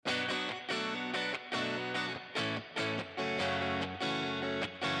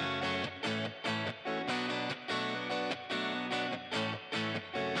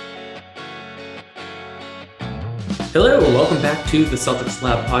Hello, welcome back to the Celtics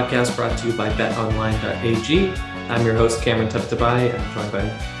Lab podcast brought to you by betonline.ag. I'm your host, Cameron Tubtabai. I'm joined by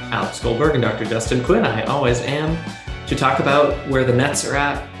Alex Goldberg and Dr. Justin Quinn. I always am, to talk about where the Nets are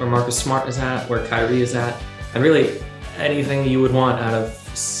at, where Marcus Smart is at, where Kyrie is at, and really anything you would want out of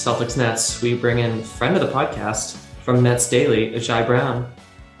Celtics Nets. We bring in friend of the podcast from Nets Daily, Ajayi Browne.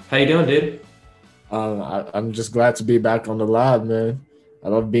 How you doing, dude? I'm just glad to be back on the lab, man. I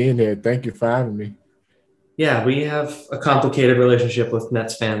love being here. Thank you for having me. Yeah, we have a complicated relationship with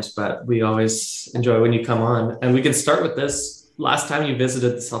Nets fans, but we always enjoy when you come on. And we can start with this. Last time you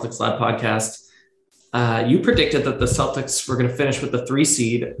visited the Celtics Lab podcast, you predicted that the Celtics were going to finish with the 3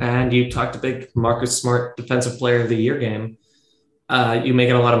 seed, and you talked a big Marcus Smart Defensive Player of the Year game. You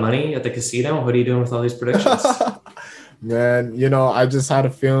making a lot of money at the casino? What are you doing with all these predictions? Man, I just had a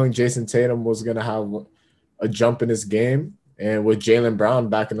feeling Jason Tatum was going to have a jump in his game. And with Jaylen Brown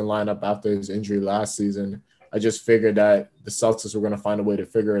back in the lineup after his injury last season, I just figured that the Celtics were going to find a way to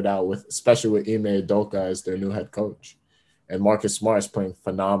figure it out, especially with Ime Udoka as their new head coach. And Marcus Smart is playing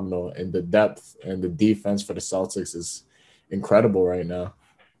phenomenal, and the depth and the defense for the Celtics is incredible right now.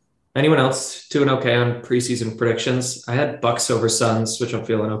 Anyone else doing okay on preseason predictions? I had Bucks over Suns, which I'm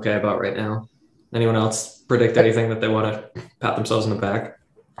feeling okay about right now. Anyone else predict anything that they want to pat themselves in the back?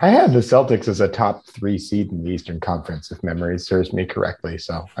 I had the Celtics as a top 3 seed in the Eastern Conference, if memory serves me correctly.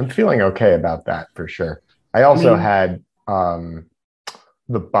 So I'm feeling okay about that for sure. I also had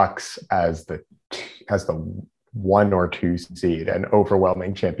the Bucks as the 1 or 2 seed and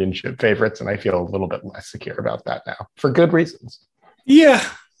overwhelming championship favorites, and I feel a little bit less secure about that now for good reasons. Yeah.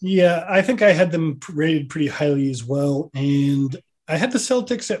 I think I had them rated pretty highly as well, and I had the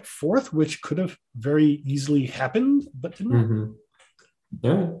Celtics at 4th, which could have very easily happened, but didn't. Mm-hmm.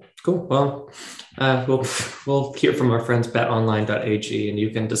 Yeah, cool. Well, we'll hear from our friends betonline.ag, and you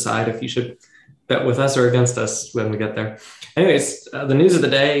can decide if you should bet with us or against us when we get there. Anyways, the news of the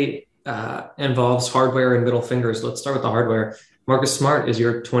day involves hardware and middle fingers. Let's start with the hardware. Marcus Smart is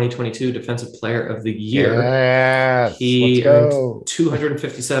your 2022 Defensive Player of the Year. Yes, he earned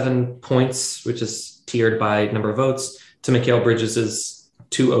 257 points, which is tiered by number of votes, to Mikal Bridges'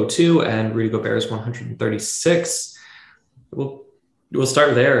 202 and Rudy Gobert's 136. We'll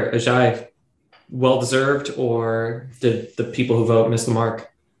start there. Ajayi, well-deserved, or did the people who vote miss the mark?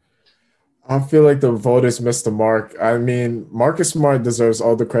 I feel like the voters missed the mark. I mean, Marcus Smart deserves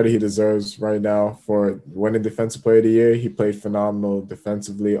all the credit he deserves right now for winning Defensive Player of the Year. He played phenomenal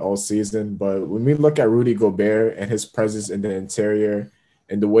defensively all season. But when we look at Rudy Gobert and his presence in the interior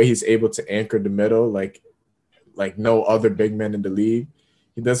and the way he's able to anchor the middle, like no other big man in the league,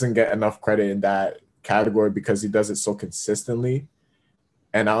 he doesn't get enough credit in that category because he does it so consistently.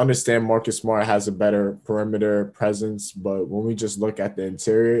 And I understand Marcus Smart has a better perimeter presence, but when we just look at the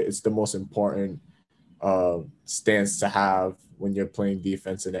interior, it's the most important stance to have when you're playing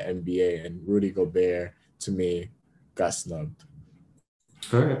defense in the NBA. And Rudy Gobert, to me, got snubbed.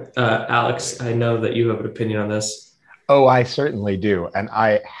 All right. Alex, I know that you have an opinion on this. Oh, I certainly do. And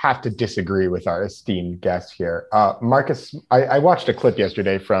I have to disagree with our esteemed guest here. Marcus, I watched a clip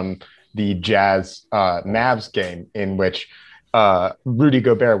yesterday from the Jazz Mavs game in which Rudy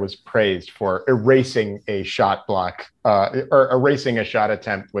Gobert was praised for erasing a shot block or erasing a shot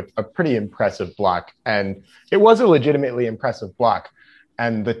attempt with a pretty impressive block. And it was a legitimately impressive block.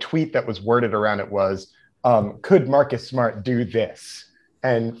 And the tweet that was worded around it was, could Marcus Smart do this?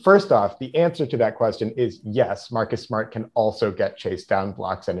 And first off, the answer to that question is yes, Marcus Smart can also get chase down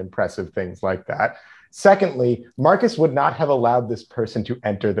blocks and impressive things like that. Secondly, Marcus would not have allowed this person to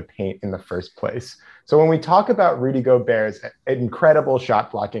enter the paint in the first place. So when we talk about Rudy Gobert's incredible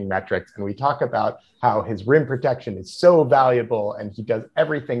shot blocking metrics, and we talk about how his rim protection is so valuable and he does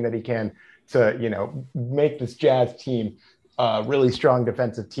everything that he can to, make this Jazz team a really strong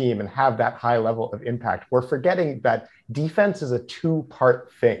defensive team and have that high level of impact, we're forgetting that defense is a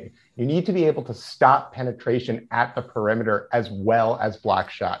 2-part thing. You need to be able to stop penetration at the perimeter as well as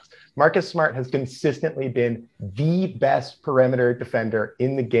block shots. Marcus Smart has consistently been the best perimeter defender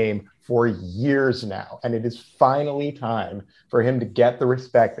in the game for years now, and it is finally time for him to get the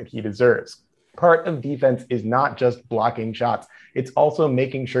respect that he deserves. Part of defense is not just blocking shots. It's also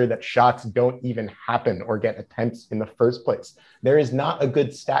making sure that shots don't even happen or get attempts in the first place. There is not a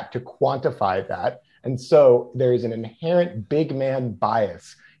good stat to quantify that. And so there is an inherent big man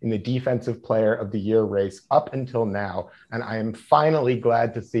bias in the Defensive Player of the Year race up until now. And I am finally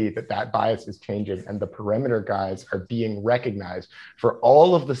glad to see that that bias is changing and the perimeter guys are being recognized for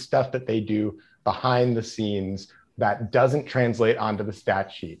all of the stuff that they do behind the scenes that doesn't translate onto the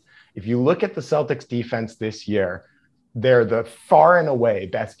stat sheet. If you look at the Celtics defense this year, They're the far and away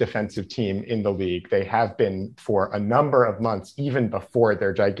best defensive team in the league. They have been for a number of months, even before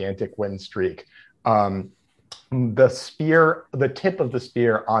their gigantic win streak. The tip of the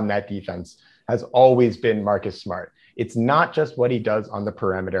spear on that defense has always been Marcus Smart. It's not just what he does on the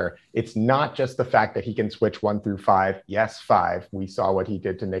perimeter. It's not just the fact that he can switch 1 through 5. Yes, 5. We saw what he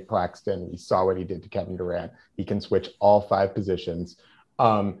did to Nick Claxton. We saw what he did to Kevin Durant. He can switch all 5 positions.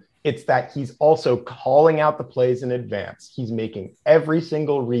 It's that he's also calling out the plays in advance. He's making every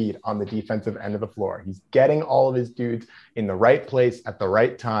single read on the defensive end of the floor. He's getting all of his dudes in the right place at the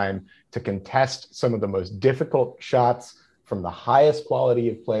right time to contest some of the most difficult shots from the highest quality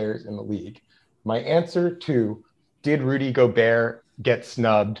of players in the league. My answer to did Rudy Gobert get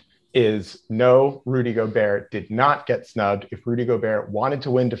snubbed is no, Rudy Gobert did not get snubbed. If Rudy Gobert wanted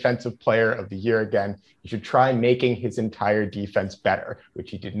to win Defensive Player of the Year again, he should try making his entire defense better,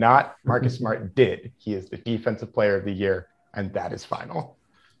 which he did not. Marcus Smart did. He is the Defensive Player of the Year, and that is final.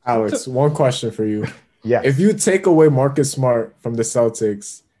 Alex, one question for you. Yes. If you take away Marcus Smart from the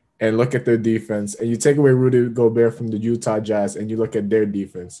Celtics and look at their defense, and you take away Rudy Gobert from the Utah Jazz and you look at their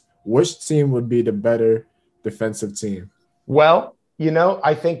defense, which team would be the better defensive team? Well,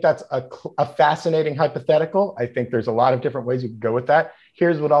 I think that's a fascinating hypothetical. I think there's a lot of different ways you could go with that.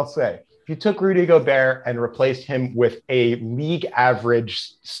 Here's what I'll say. If you took Rudy Gobert and replaced him with a league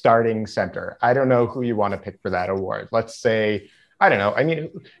average starting center, I don't know who you want to pick for that award. Let's say, I don't know. I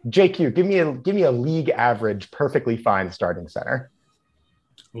mean, JQ, give me a league average, perfectly fine starting center.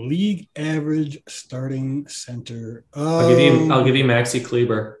 League average starting center. I'll give you Maxi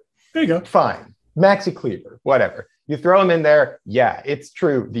Kleber. There you go. Fine. Maxi Kleber, whatever. You throw him in there. Yeah, it's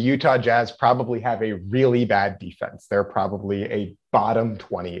true. The Utah Jazz probably have a really bad defense. They're probably a bottom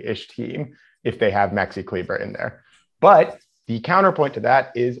 20-ish team if they have Maxi Kleber in there. But the counterpoint to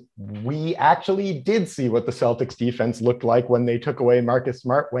that is we actually did see what the Celtics defense looked like when they took away Marcus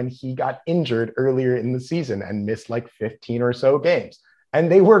Smart when he got injured earlier in the season and missed like 15 or so games. And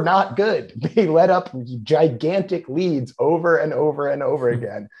they were not good. They let up gigantic leads over and over and over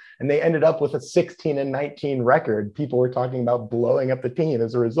again. And they ended up with a 16-19 record. People were talking about blowing up the team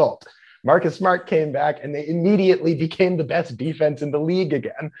as a result. Marcus Smart came back and they immediately became the best defense in the league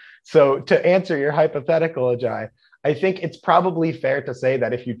again. So to answer your hypothetical, Ajayi, I think it's probably fair to say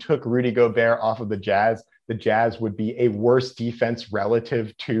that if you took Rudy Gobert off of the Jazz would be a worse defense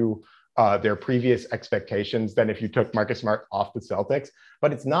relative to their previous expectations than if you took Marcus Smart off the Celtics.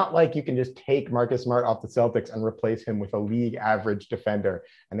 But it's not like you can just take Marcus Smart off the Celtics and replace him with a league average defender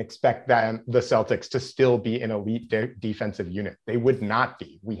and expect the Celtics to still be an elite defensive unit. They would not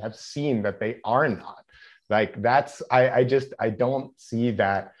be. We have seen that they are not. Like that's, I don't see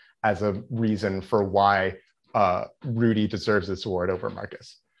that as a reason for why Rudy deserves this award over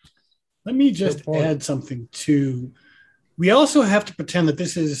Marcus. Let me just add something too. We also have to pretend that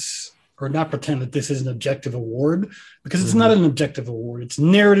this is, or not pretend that this is an objective award, because it's not an objective award. It's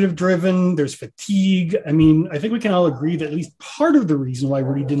narrative driven. There's fatigue. I mean, I think we can all agree that at least part of the reason why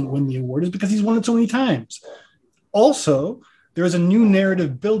Rudy didn't win the award is because he's won it so many times. Also, there is a new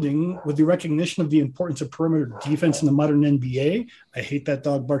narrative building with the recognition of the importance of perimeter defense in the modern NBA. I hate that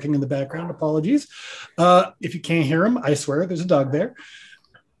dog barking in the background. Apologies. If you can't hear him, I swear there's a dog there.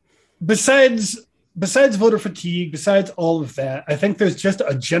 Besides voter fatigue, besides all of that, I think there's just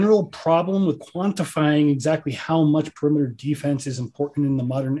a general problem with quantifying exactly how much perimeter defense is important in the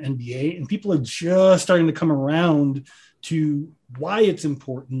modern NBA. And people are just starting to come around to why it's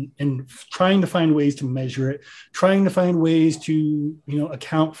important and trying to find ways to measure it, trying to find ways to,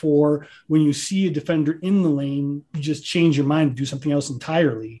 account for when you see a defender in the lane, you just change your mind to do something else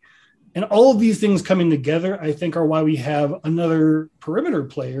entirely. And all of these things coming together, I think, are why we have another perimeter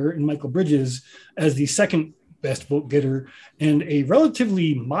player in Michael Bridges as the second best vote getter and a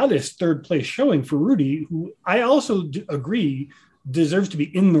relatively modest third place showing for Rudy, who I also agree deserves to be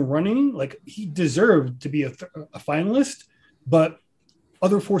in the running. Like he deserved to be a finalist, but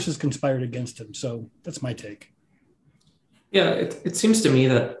other forces conspired against him. So that's my take. Yeah, it seems to me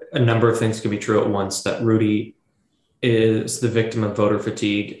that a number of things can be true at once, that Rudy is the victim of voter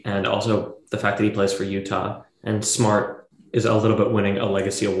fatigue and also the fact that he plays for Utah, and Smart is a little bit winning a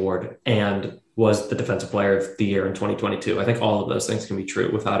legacy award and was the defensive player of the year in 2022. I think all of those things can be true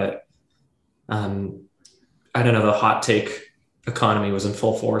without it. I don't know, the hot take economy was in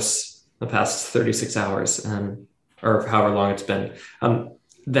full force the past 36 hours or however long it's been.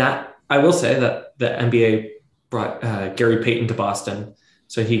 That I will say that the NBA brought Gary Payton to Boston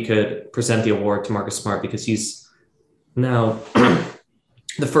so he could present the award to Marcus Smart, because he's now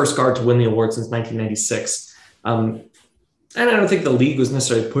the first guard to win the award since 1996. And I don't think the league was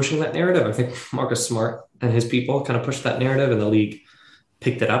necessarily pushing that narrative. I think Marcus Smart and his people kind of pushed that narrative, and the league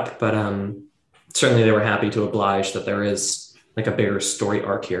picked it up. But certainly they were happy to oblige that there is like a bigger story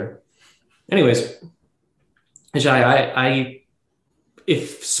arc here. Anyways, Ajayi,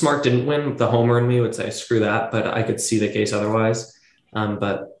 if Smart didn't win, the homer in me would say screw that, but I could see the case otherwise.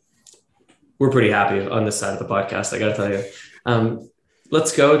 But we're pretty happy on this side of the podcast, I got to tell you.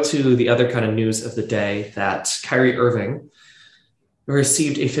 Let's go to the other kind of news of the day, that Kyrie Irving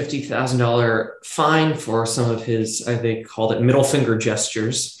received a $50,000 fine for some of his, I think called it middle finger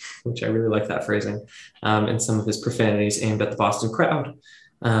gestures, which I really like that phrasing, and some of his profanities aimed at the Boston crowd.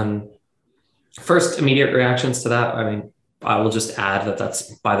 First immediate reactions to that, I mean, I will just add that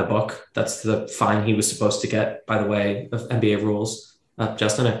that's by the book. That's the fine he was supposed to get by the way of NBA rules.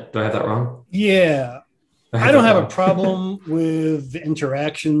 Justin, do I have that wrong? Yeah. I don't have a problem with the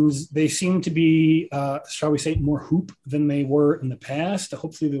interactions. They seem to be, shall we say, more hoop than they were in the past.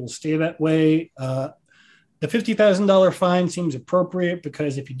 Hopefully they will stay that way. The $50,000 fine seems appropriate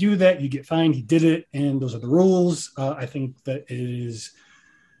because if you do that, you get fined. He did it, and those are the rules. I think that it is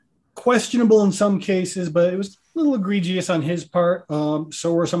questionable in some cases, but it was a little egregious on his part.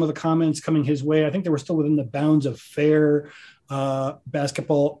 So were some of the comments coming his way. I think they were still within the bounds of fair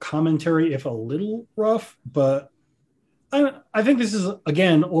basketball commentary, if a little rough, but I think this is,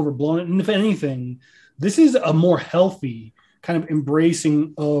 again, overblown. And if anything, this is a more healthy kind of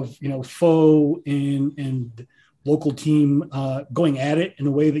embracing of, foe and local team going at it in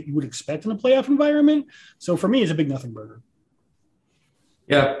a way that you would expect in a playoff environment. So for me, it's a big nothing burger.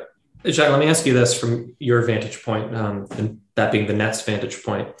 Yeah. Jack, let me ask you this from your vantage point, and that being the Nets' vantage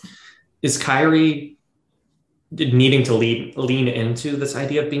point. Is Kyrie needing to lean into this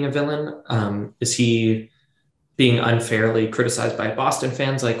idea of being a villain? Is he being unfairly criticized by Boston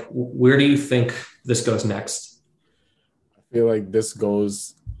fans? Like, where do you think this goes next? I feel like this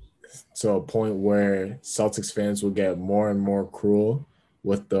goes to a point where Celtics fans will get more and more cruel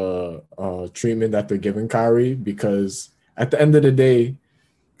with the treatment that they're giving Kyrie, because at the end of the day,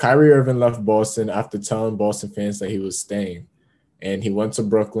 Kyrie Irving left Boston after telling Boston fans that he was staying. And he went to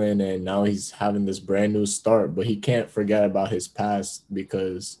Brooklyn, and now he's having this brand new start. But he can't forget about his past,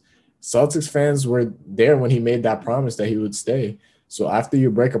 because Celtics fans were there when he made that promise that he would stay. So after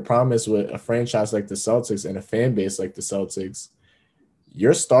you break a promise with a franchise like the Celtics and a fan base like the Celtics,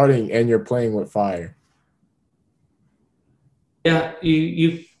 you're starting and you're playing with fire. Yeah,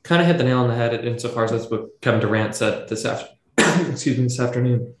 you kind of hit the nail on the head insofar as that's what Kevin Durant said this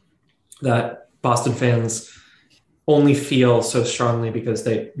afternoon, that Boston fans only feel so strongly because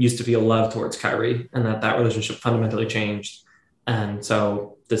they used to feel love towards Kyrie, and that relationship fundamentally changed. And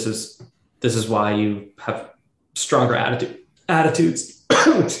so this is why you have stronger attitudes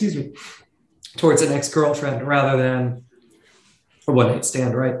excuse me, towards an ex-girlfriend rather than a one-night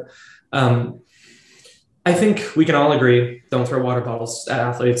stand, right? I think we can all agree, don't throw water bottles at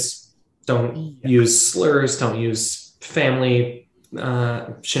athletes, don't use slurs, don't use family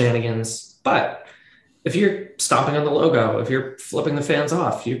shenanigans. But if you're stomping on the logo, if you're flipping the fans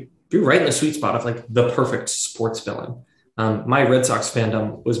off, you're right in the sweet spot of like the perfect sports villain. My Red Sox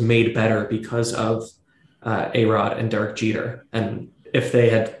fandom was made better because of A-Rod and Derek Jeter. And if they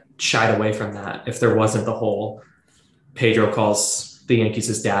had shied away from that, if there wasn't the whole Pedro calls the Yankees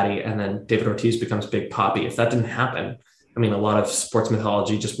his daddy and then David Ortiz becomes Big Papi, if that didn't happen, I mean, a lot of sports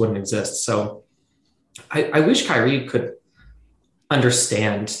mythology just wouldn't exist. So I wish Kyrie could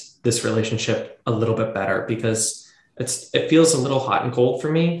understand this relationship a little bit better, because it feels a little hot and cold for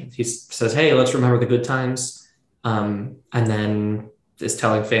me. He says, hey, let's remember the good times. And then is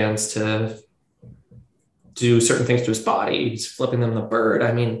telling fans to do certain things to his body. He's flipping them the bird.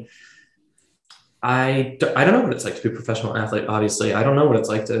 I mean, I don't know what it's like to be a professional athlete, obviously. I don't know what it's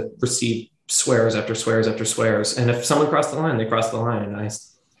like to receive swears after swears after swears. And if someone crossed the line, they crossed the line. And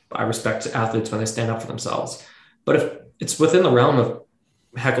I respect athletes when they stand up for themselves. But if it's within the realm of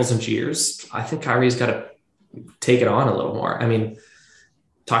heckles and jeers, I think Kyrie's got to take it on a little more. I mean,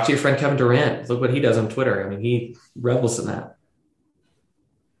 talk to your friend Kevin Durant. Look what he does on Twitter. I mean, he revels in that.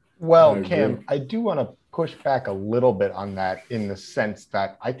 Well, Cam, I do want to push back a little bit on that, in the sense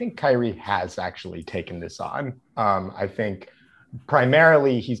that I think Kyrie has actually taken this on. I think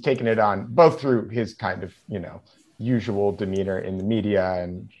primarily he's taken it on both through his kind of, usual demeanor in the media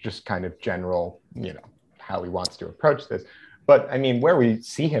and just kind of general, how he wants to approach this. But I mean, where we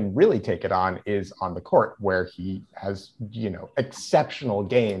see him really take it on is on the court, where he has, exceptional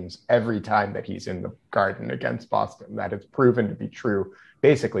games every time that he's in the Garden against Boston. That has proven to be true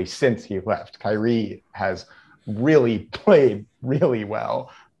basically since he left. Kyrie has really played really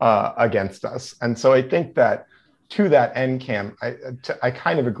well against us. And so I think that to that end, Cam, I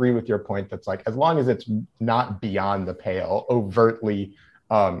kind of agree with your point. That's like, as long as it's not beyond the pale, overtly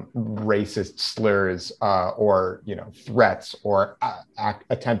racist slurs or threats or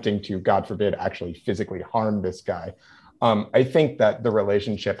attempting to, God forbid, actually physically harm this guy. I think that the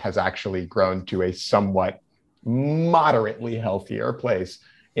relationship has actually grown to a somewhat moderately healthier place,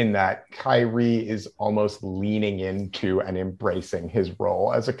 in that Kyrie is almost leaning into and embracing his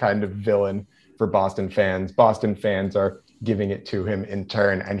role as a kind of villain for Boston fans. Boston fans are giving it to him in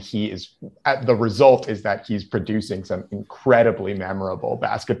turn, and the result is that he's producing some incredibly memorable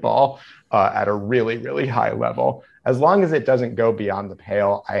basketball at a really, really high level. As long as it doesn't go beyond the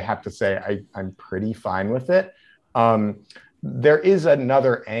pale, I have to say I'm pretty fine with it. There is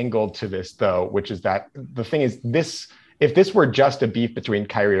another angle to this, though, which is that the thing is, if this were just a beef between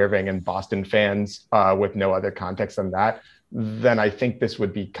Kyrie Irving and Boston fans with no other context than that, then I think this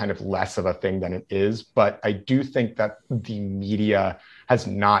would be kind of less of a thing than it is. But I do think that the media has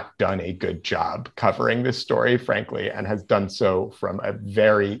not done a good job covering this story, frankly, and has done so from a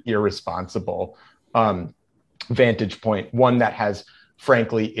very irresponsible vantage point, one that has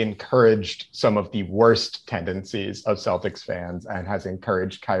frankly encouraged some of the worst tendencies of Celtics fans and has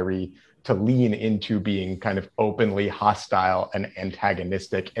encouraged Kyrie to lean into being kind of openly hostile and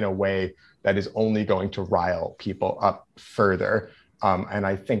antagonistic in a way that is only going to rile people up further. And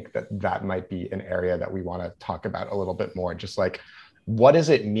I think that might be an area that we want to talk about a little bit more. Just like, what does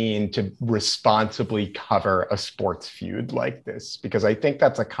it mean to responsibly cover a sports feud like this? Because I think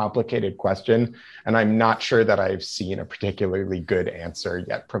that's a complicated question, and I'm not sure that I've seen a particularly good answer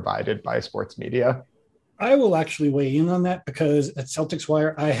yet provided by sports media. I will actually weigh in on that, because at Celtics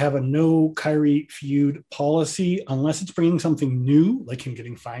Wire, I have a no Kyrie feud policy unless it's bringing something new, like him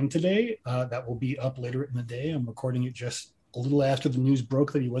getting fined today. That will be up later in the day. I'm recording it just a little after the news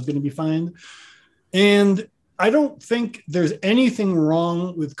broke that he was going to be fined. And I don't think there's anything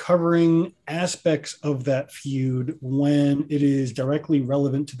wrong with covering aspects of that feud when it is directly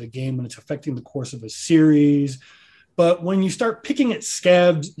relevant to the game, when it's affecting the course of a series. But when you start picking at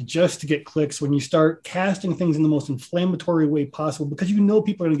scabs just to get clicks, when you start casting things in the most inflammatory way possible, because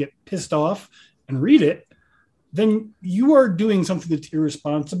people are going to get pissed off and read it, then you are doing something that's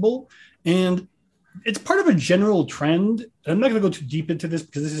irresponsible. And it's part of a general trend. I'm not going to go too deep into this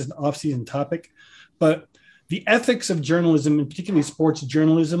because this is an off-season topic, but the ethics of journalism, and particularly sports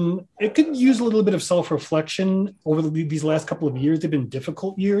journalism, it could use a little bit of self-reflection over these last couple of years. They've been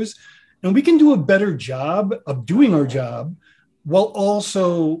difficult years. And we can do a better job of doing our job while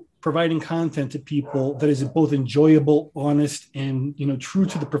also providing content to people that is both enjoyable, honest, and true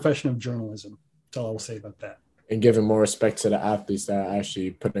to the profession of journalism. That's all I'll say about that. And giving more respect to the athletes that are actually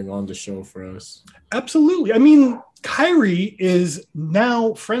putting on the show for us. Absolutely. I mean, Kyrie is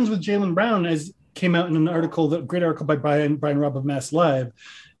now friends with Ajayi Browne, as came out in an article, the great article by Brian Robb of Mass Live.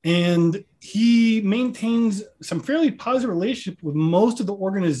 And he maintains some fairly positive relationship with most of the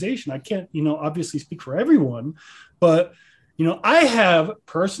organization. I can't, obviously speak for everyone, but, I have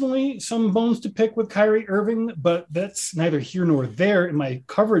personally some bones to pick with Kyrie Irving, but that's neither here nor there in my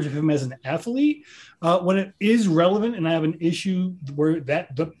coverage of him as an athlete. When it is relevant and I have an issue where the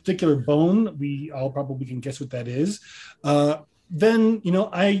particular bone, we all probably can guess what that is, then,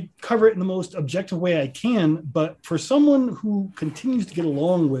 I cover it in the most objective way I can. But for someone who continues to get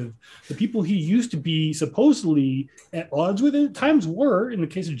along with the people he used to be supposedly at odds with, at times were, in the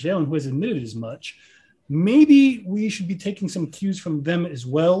case of Jalen, who has admitted as much, maybe we should be taking some cues from them as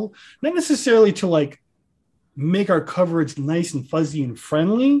well. Not necessarily to make our coverage nice and fuzzy and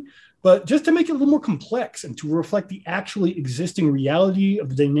friendly, but just to make it a little more complex and to reflect the actually existing reality of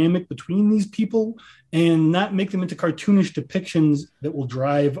the dynamic between these people, and not make them into cartoonish depictions that will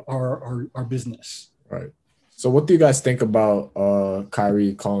drive our business. Right. So what do you guys think about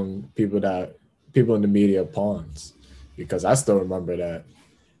Kyrie calling people in the media pawns? Because I still remember that.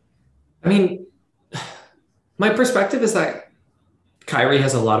 I mean, my perspective is that Kyrie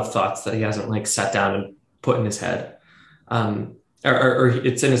has a lot of thoughts that he hasn't sat down and put in his head. Or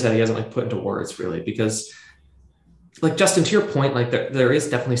it's in his head, he hasn't put into words really, because Justin, to your point, there is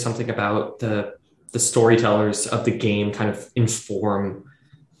definitely something about the storytellers of the game kind of inform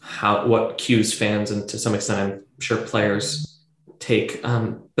what cues fans and to some extent I'm sure players take,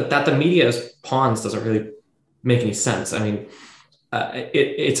 but that the media as pawns doesn't really make any sense. I mean,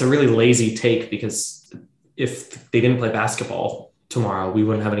 it's a really lazy take, because if they didn't play basketball tomorrow, we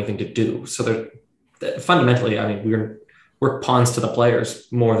wouldn't have anything to do. So fundamentally, I mean, we're pawns to the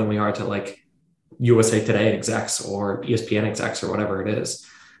players more than we are to USA Today execs or ESPN execs or whatever it is.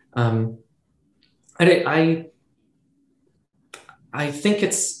 I think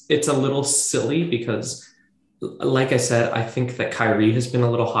it's a little silly, because like I said, I think that Kyrie has been a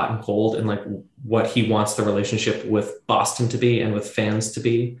little hot and cold in like what he wants the relationship with Boston to be and with fans to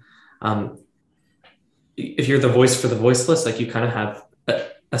be. If you're the voice for the voiceless, like you kind of have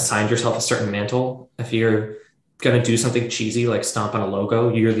assigned yourself a certain mantle. If you're going to do something cheesy, like stomp on a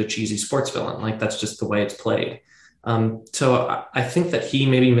logo, you're the cheesy sports villain. Like that's just the way it's played. So I think that he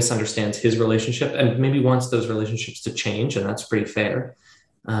maybe misunderstands his relationship and maybe wants those relationships to change. And that's pretty fair.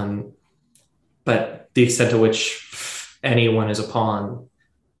 But the extent to which anyone is a pawn,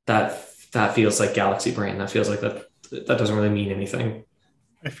 that feels like galaxy brain. That feels like that doesn't really mean anything.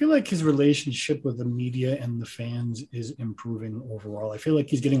 I feel like his relationship with the media and the fans is improving overall. I feel like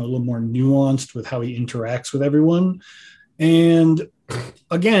he's getting a little more nuanced with how he interacts with everyone. And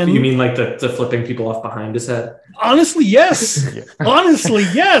again, you mean like the flipping people off behind his head? Honestly, yes. Honestly,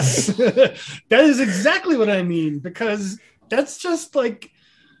 yes. That is exactly what I mean, because that's just like,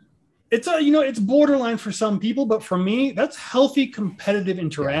 it's borderline for some people, but for me, that's healthy competitive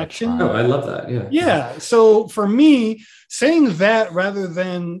interaction. Oh, I love that. Yeah. Yeah. So for me, saying that rather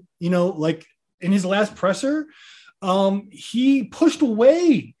than, like in his last presser, he pushed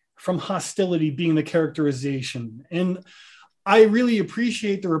away from hostility being the characterization. And I really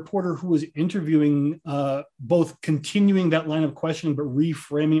appreciate the reporter who was interviewing, both continuing that line of questioning, but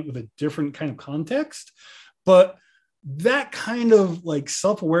reframing it with a different kind of context. But that kind of like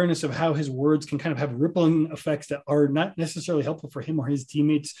self-awareness of how his words can kind of have rippling effects that are not necessarily helpful for him or his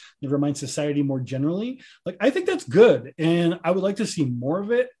teammates, never mind society more generally. Like, I think that's good. And I would like to see more of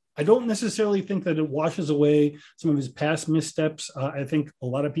it. I don't necessarily think that it washes away some of his past missteps. I think a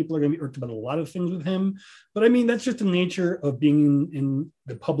lot of people are going to be irked about a lot of things with him. But I mean, that's just the nature of being in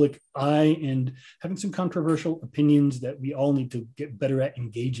the public eye and having some controversial opinions that we all need to get better at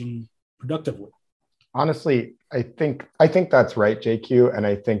engaging productively. Honestly, I think that's right, JQ. And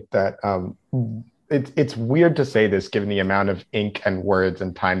I think that it's weird to say this given the amount of ink and words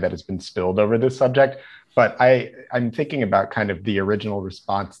and time that has been spilled over this subject. But I'm thinking about kind of the original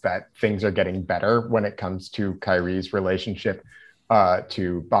response that things are getting better when it comes to Kyrie's relationship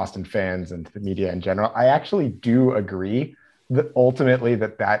to Boston fans and to the media in general. I actually do agree that ultimately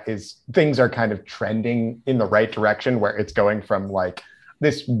that is things are kind of trending in the right direction, where it's going from like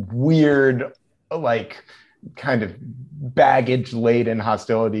this weird, like kind of baggage laden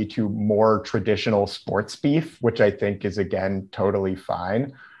hostility to more traditional sports beef, which I think is, again, totally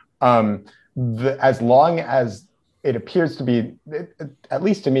fine. As long as it appears to be, at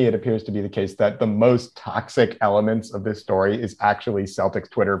least to me, it appears to be the case that the most toxic elements of this story is actually Celtics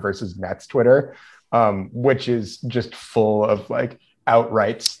Twitter versus Nets Twitter, which is just full of like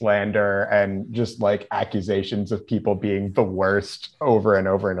outright slander and just like accusations of people being the worst over and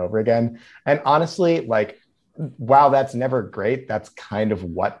over and over again. And honestly, like, while that's never great, that's kind of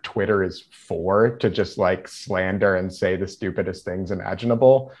what Twitter is for, to just like slander and say the stupidest things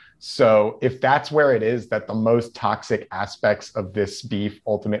imaginable. So if that's where it is, that the most toxic aspects of this beef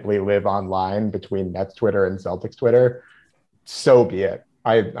ultimately live online between Nets Twitter and Celtics Twitter, so be it.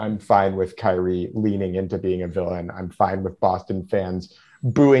 I'm fine with Kyrie leaning into being a villain. I'm fine with Boston fans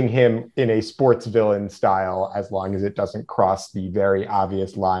booing him in a sports villain style, as long as it doesn't cross the very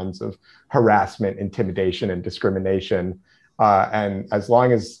obvious lines of harassment, intimidation, and discrimination. And as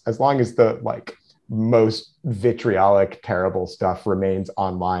long as the like most vitriolic, terrible stuff remains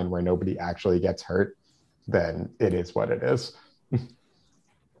online where nobody actually gets hurt, then it is what it is.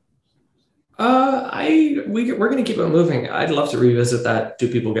 We're going to keep it moving. I'd love to revisit that "do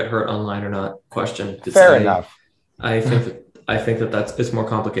people get hurt online or not" question. Fair enough. I think it's more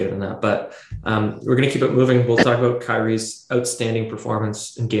complicated than that, but we're going to keep it moving. We'll talk about Kyrie's outstanding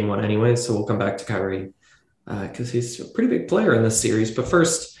performance in Game 1 anyway, so we'll come back to Kyrie because he's a pretty big player in this series. But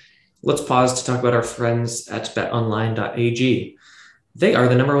first, let's pause to talk about our friends at betonline.ag. They are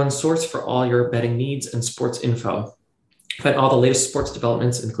the #1 source for all your betting needs and sports info. Find all the latest sports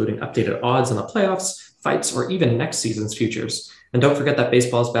developments, including updated odds on the playoffs, fights, or even next season's futures. And don't forget that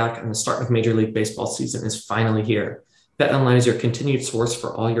baseball is back and the start of Major League Baseball season is finally here. BetOnline is your continued source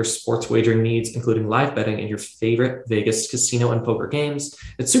for all your sports wagering needs, including live betting and your favorite Vegas casino and poker games.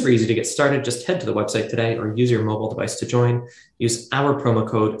 It's super easy to get started. Just head to the website today or use your mobile device to join. Use our promo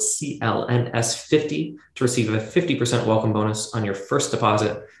code CLNS50 to receive a 50% welcome bonus on your first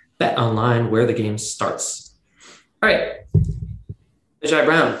deposit. BetOnline, where the game starts. All right. Ajayi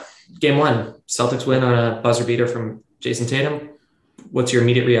Browne, Game 1. Celtics win on a buzzer beater from Jason Tatum. What's your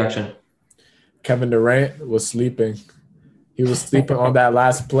immediate reaction? Kevin Durant was sleeping. He was sleeping on that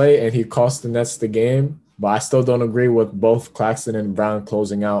last play, and he cost the Nets the game. But I still don't agree with both Claxton and Brown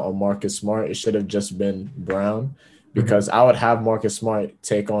closing out on Marcus Smart. It should have just been Brown. because I would have Marcus Smart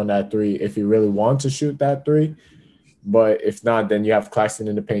take on that three if he really wanted to shoot that three. But if not, then you have Claxton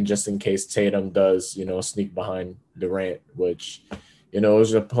in the paint just in case Tatum does, sneak behind Durant, which, it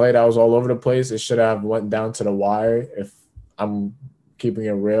was a play that was all over the place. It should have went down to the wire if I'm keeping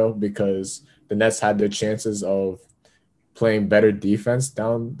it real, because the Nets had their chances of playing better defense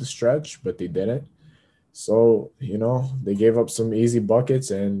down the stretch, but they didn't. So, they gave up some easy buckets,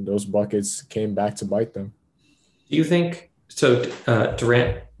 and those buckets came back to bite them. Do you think so?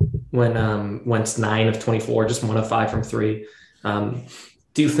 Durant went 9 of 24, just 1 of 5 from 3.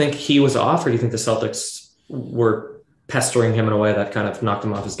 Do you think he was off, or do you think the Celtics were pestering him in a way that kind of knocked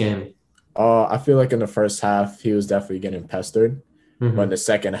him off his game? I feel like in the first half he was definitely getting pestered, but in the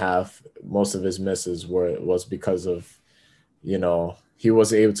second half, most of his misses was because of, he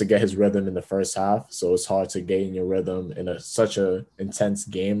wasn't able to get his rhythm in the first half, so it's hard to gain your rhythm in such a intense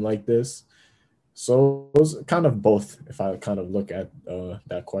game like this. So it was kind of both, if I kind of look at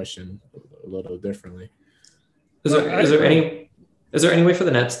that question a little differently. Is there any way for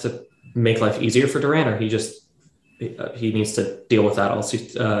the Nets to make life easier for Durant, or he needs to deal with that all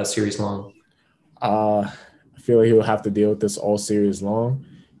series long? I feel like he'll have to deal with this all series long.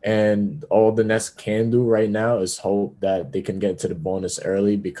 And all the Nets can do right now is hope that they can get to the bonus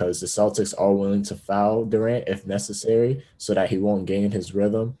early, because the Celtics are willing to foul Durant if necessary so that he won't gain his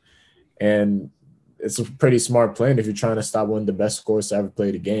rhythm. And it's a pretty smart plan if you're trying to stop one of the best scorers to ever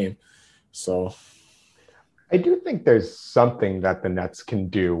play the game. So I do think there's something that the Nets can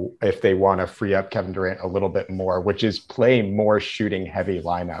do if they want to free up Kevin Durant a little bit more, which is play more shooting heavy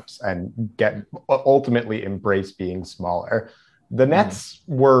lineups and ultimately embrace being smaller. The Nets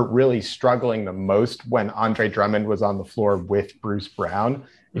were really struggling the most when Andre Drummond was on the floor with Bruce Brown.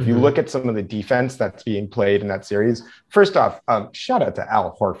 If you look at some of the defense that's being played in that series, first off, shout out to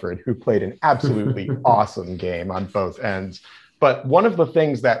Al Horford, who played an absolutely awesome game on both ends. But one of the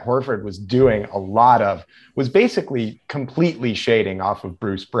things that Horford was doing a lot of was basically completely shading off of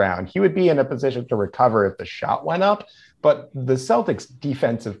Bruce Brown. He would be in a position to recover if the shot went up, but the Celtics'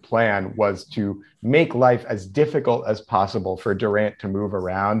 defensive plan was to make life as difficult as possible for Durant to move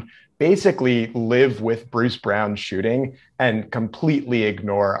around, basically live with Bruce Brown shooting and completely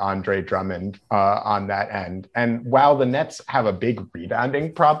ignore Andre Drummond on that end. And while the Nets have a big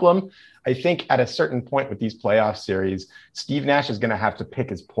rebounding problem, I think at a certain point with these playoff series, Steve Nash is going to have to pick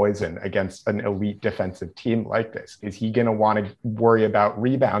his poison against an elite defensive team like this. Is he going to want to worry about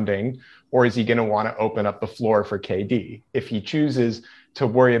rebounding, or is he going to want to open up the floor for KD? If he chooses to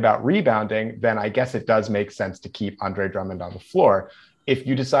worry about rebounding, then I guess it does make sense to keep Andre Drummond on the floor. If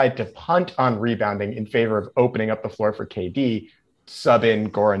you decide to punt on rebounding in favor of opening up the floor for KD, sub in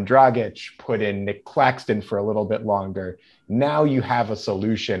Goran Dragic, put in Nick Claxton for a little bit longer. Now you have a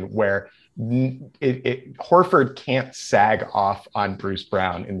solution where Horford can't sag off on Bruce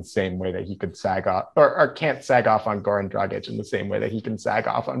Brown in the same way that he could sag off, or can't sag off on Goran Dragic in the same way that he can sag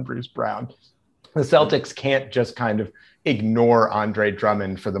off on Bruce Brown. The Celtics can't just kind of ignore Andre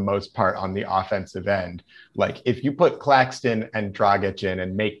Drummond for the most part on the offensive end. Like if you put Claxton and Dragic in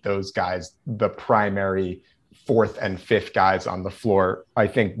and make those guys the primary fourth and fifth guys on the floor, I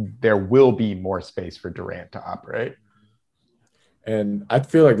think there will be more space for Durant to operate. And I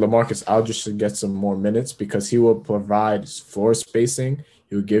feel like LaMarcus Aldridge should get some more minutes because he will provide floor spacing.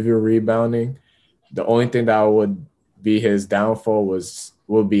 He will give you rebounding. The only thing that would be his downfall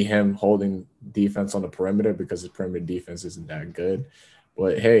will be him holding defense on the perimeter because his perimeter defense isn't that good.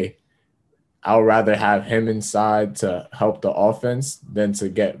 But, hey, I would rather have him inside to help the offense than to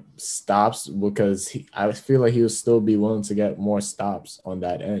get stops because I feel like he would still be willing to get more stops on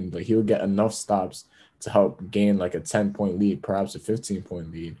that end. Like he would get enough stops to help gain like a 10-point lead, perhaps a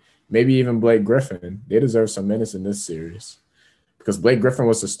 15-point lead. Maybe even Blake Griffin. They deserve some minutes in this series because Blake Griffin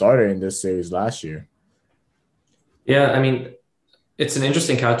was the starter in this series last year. Yeah, I mean, it's an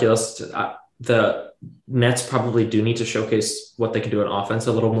interesting calculus. The Nets probably do need to showcase what they can do on offense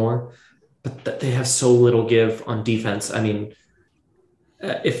a little more, but they have so little give on defense. I mean,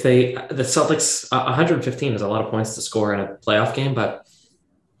 the Celtics, 115 is a lot of points to score in a playoff game, but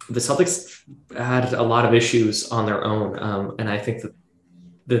the Celtics had a lot of issues on their own. And I think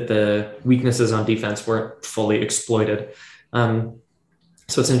that the weaknesses on defense weren't fully exploited.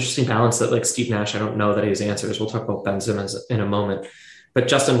 So it's an interesting balance that like Steve Nash, I don't know that he has answers. We'll talk about Ben Simmons in a moment. But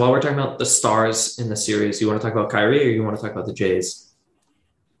Justin, while we're talking about the stars in the series, you want to talk about Kyrie or you want to talk about the Jays?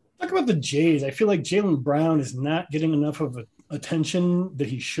 Talk about the Jays. I feel like Jaylen Brown is not getting enough of attention that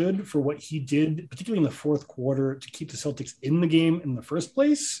he should for what he did, particularly in the fourth quarter, to keep the Celtics in the game in the first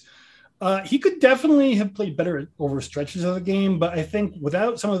place. He could definitely have played better over stretches of the game, but I think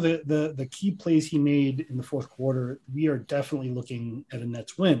without some of the key plays he made in the fourth quarter, we are definitely looking at a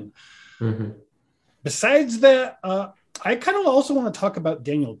Nets win. Mm-hmm. Besides that, I kind of also want to talk about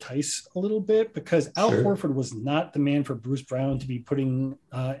Daniel Tice a little bit, because Al Horford was not the man for Bruce Brown to be putting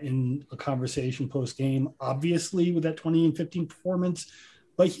in a conversation post-game, obviously, with that 20 and 15 performance.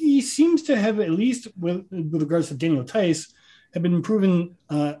 But he seems to have, at least with regards to Daniel Tice, have been proven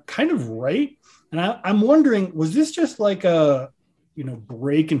kind of right. And I'm wondering, was this just like a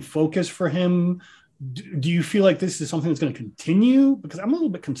break and focus for him? Do you feel like this is something that's going to continue? Because I'm a little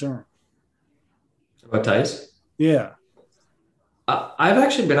bit concerned. About Tice? Yeah. I've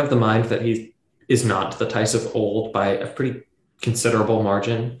actually been of the mind that he is not the Tice of old by a pretty considerable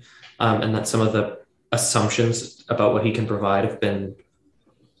margin, and that some of the assumptions about what he can provide have been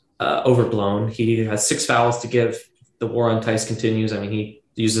overblown. He has 6 fouls to give. The war on Tice continues. I mean, he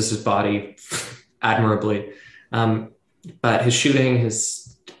uses his body admirably, but his shooting,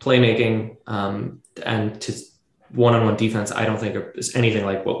 his playmaking, and his one-on-one defense, I don't think is anything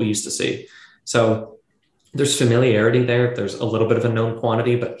like what we used to see. So there's familiarity there. There's a little bit of a known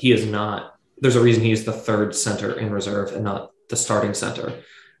quantity, but he is not. There's a reason he is the third center in reserve and not the starting center.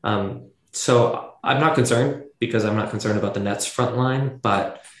 So I'm not concerned, because I'm not concerned about the Nets front line,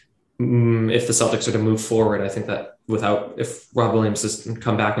 but if the Celtics are to move forward, I think that if Rob Williams doesn't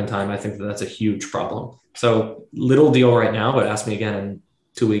come back in time, I think that that's a huge problem. So little deal right now, but ask me again in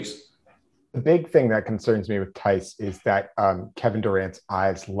 2 weeks. The big thing that concerns me with Tice is that Kevin Durant's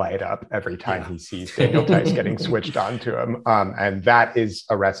eyes light up every time he sees Daniel Tice getting switched on to him. And that is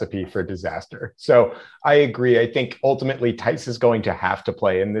a recipe for disaster. So I agree. I think ultimately Tice is going to have to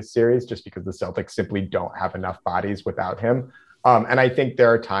play in this series, just because the Celtics simply don't have enough bodies without him. And I think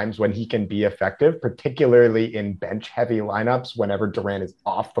there are times when he can be effective, particularly in bench-heavy lineups. Whenever Durant is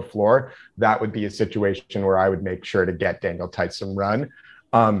off the floor, that would be a situation where I would make sure to get Daniel Tice some run.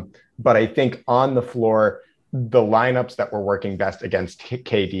 But I think on the floor, the lineups that were working best against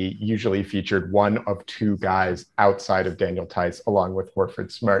KD usually featured one of 2 guys outside of Daniel Tice, along with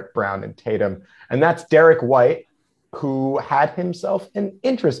Horford, Smart, Brown, and Tatum. And that's Derek White, who had himself an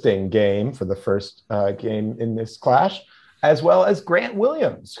interesting game for the first game in this clash, as well as Grant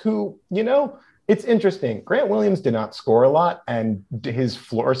Williams, who, it's interesting. Grant Williams did not score a lot, and his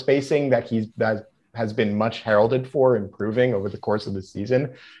floor spacing that has been much heralded for improving over the course of the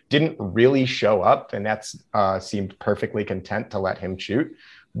season didn't really show up, and that's seemed perfectly content to let him shoot.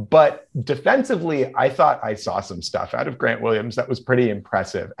 But defensively, I thought I saw some stuff out of Grant Williams that was pretty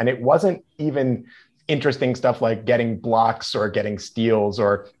impressive. And it wasn't even interesting stuff like getting blocks or getting steals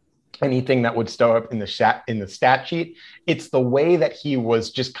or anything that would show up in the stat sheet. It's the way that he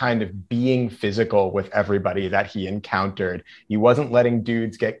was just kind of being physical with everybody that he encountered. He wasn't letting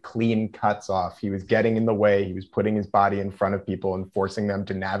dudes get clean cuts off. He was getting in the way. He was putting his body in front of people and forcing them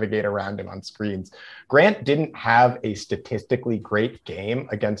to navigate around him on screens. Grant didn't have a statistically great game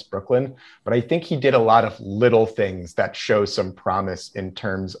against Brooklyn, but I think he did a lot of little things that show some promise in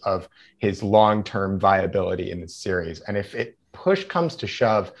terms of his long-term viability in this series. And if push comes to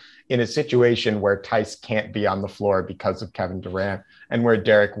shove, in a situation where Tice can't be on the floor because of Kevin Durant, and where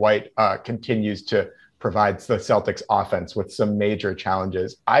Derek White continues to provide the Celtics offense with some major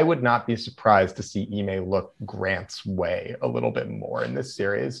challenges, I would not be surprised to see Ime look Grant's way a little bit more in this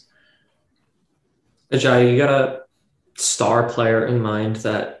series. Ajayi, you got a star player in mind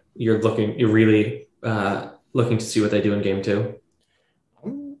that you're really looking to see what they do in game 2?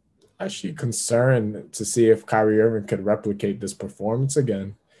 I'm actually concerned to see if Kyrie Irving could replicate this performance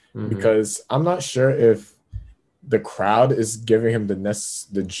again. Because I'm not sure if the crowd is giving him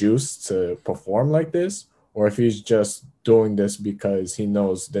the juice to perform like this, or if he's just doing this because he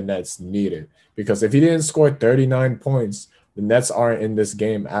knows the Nets need it. Because if he didn't score 39 points, the Nets aren't in this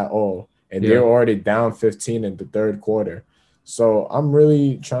game at all, and they're already down 15 in the third quarter. So I'm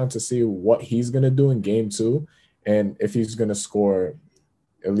really trying to see what he's going to do in game 2, and if he's going to score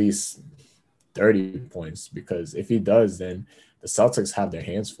at least 30 points, because if he does, then the Celtics have their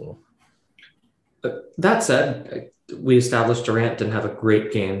hands full. That said, we established Durant didn't have a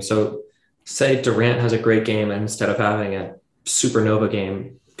great game. So say Durant has a great game, and instead of having a supernova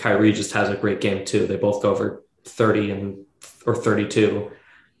game, Kyrie just has a great game too. They both go over 30 or 32.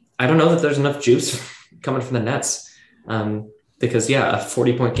 I don't know that there's enough juice coming from the Nets, because a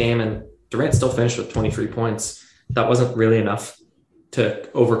 40-point game, and Durant still finished with 23 points. That wasn't really enough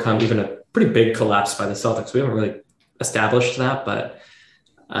to overcome even a pretty big collapse by the Celtics. We haven't really established that, but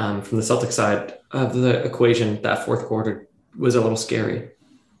from the Celtics side of the equation, that fourth quarter was a little scary.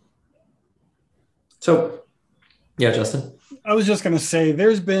 So, yeah, Justin. I was just going to say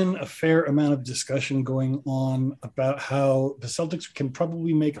there's been a fair amount of discussion going on about how the Celtics can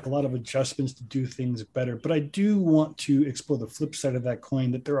probably make a lot of adjustments to do things better. But I do want to explore the flip side of that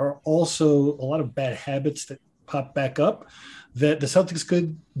coin, that there are also a lot of bad habits that pop back up that the Celtics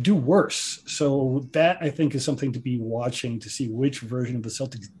could do worse. So that, I think, is something to be watching to see which version of the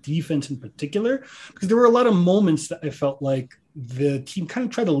Celtics defense in particular, because there were a lot of moments that I felt like the team kind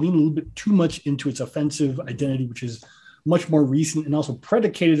of tried to lean a little bit too much into its offensive identity, which is much more recent and also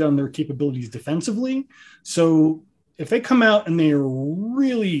predicated on their capabilities defensively. So if they come out and they are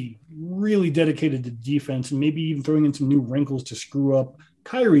really, really dedicated to defense and maybe even throwing in some new wrinkles to screw up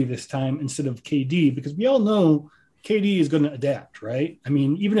Kyrie this time instead of KD, because we all know KD is going to adapt, right? I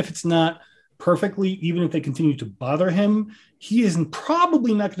mean, even if it's not perfectly, even if they continue to bother him, he isn't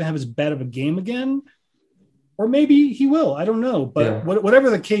probably not going to have as bad of a game again. Or maybe he will. I don't know. But whatever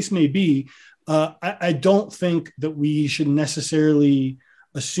the case may be, I don't think that we should necessarily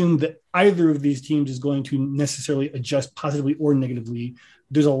assume that either of these teams is going to necessarily adjust positively or negatively.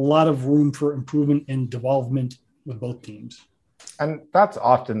 There's a lot of room for improvement and development with both teams. And that's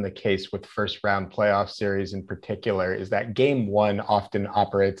often the case with first round playoff series in particular, is that game one often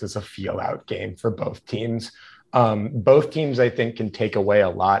operates as a feel out game for both teams. Both teams, I think, can take away a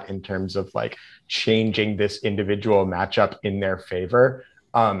lot in terms of like changing this individual matchup in their favor.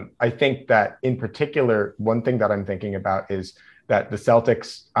 I think that in particular, one thing that I'm thinking about is that the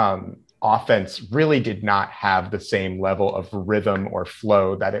Celtics offense really did not have the same level of rhythm or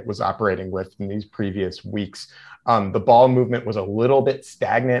flow that it was operating with in these previous weeks. The ball movement was a little bit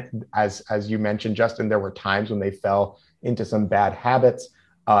stagnant, as you mentioned, Justin. There were times when they fell into some bad habits,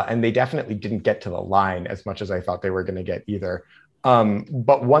 and they definitely didn't get to the line as much as I thought they were going to get either.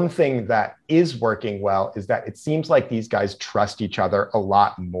 But one thing that is working well is that it seems like these guys trust each other a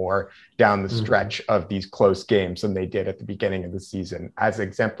lot more down the stretch of these close games than they did at the beginning of the season, as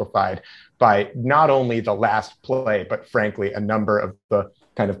exemplified by not only the last play, but frankly, a number of the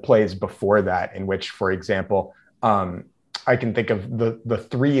kind of plays before that, in which, for example, I can think of the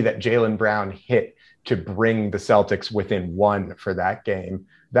three that Ajayi Browne hit to bring the Celtics within one for that game.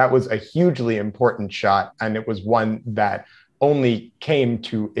 That was a hugely important shot, and it was one that only came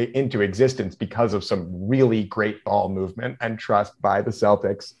into existence because of some really great ball movement and trust by the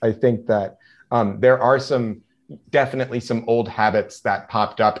Celtics. I think that there are definitely some old habits that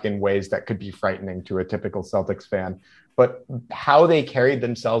popped up in ways that could be frightening to a typical Celtics fan. But how they carried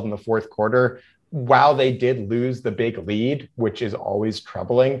themselves in the fourth quarter, while they did lose the big lead, which is always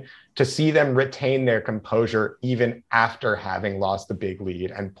troubling, to see them retain their composure even after having lost the big lead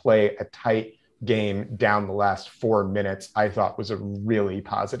and play a tight game down the last 4 minutes, I thought was a really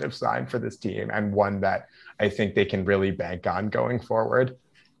positive sign for this team, and one that I think they can really bank on going forward.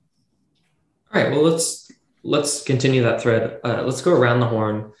 All right, well, let's continue that thread. Let's go around the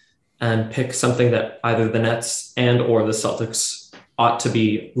horn and pick something that either the Nets and or the Celtics ought to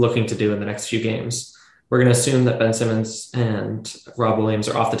be looking to do in the next few games. We're going to assume that Ben Simmons and Rob Williams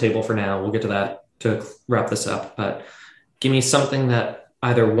are off the table for now. We'll get to that to wrap this up, but give me something that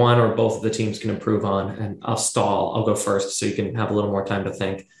either one or both of the teams can improve on, and I'll stall. I'll go first so you can have a little more time to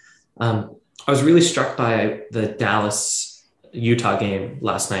think. I was really struck by the Dallas-Utah game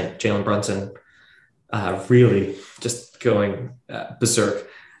last night. Jalen Brunson really just going berserk.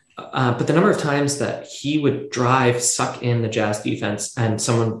 But the number of times that he would drive, suck in the Jazz defense, and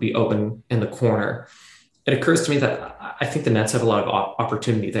someone would be open in the corner, it occurs to me that I think the Nets have a lot of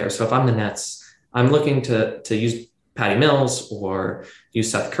opportunity there. So if I'm the Nets, I'm looking to use Patty Mills or use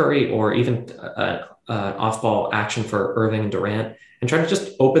Seth Curry or even an off-ball action for Irving and Durant and try to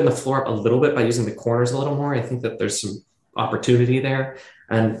just open the floor up a little bit by using the corners a little more. I think that there's some opportunity there.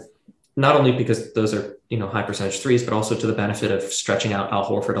 And not only because those are, high percentage threes, but also to the benefit of stretching out Al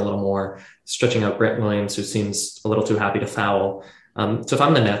Horford a little more, stretching out Grant Williams, who seems a little too happy to foul. So if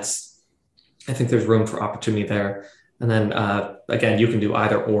I'm the Nets, I think there's room for opportunity there. And then again, you can do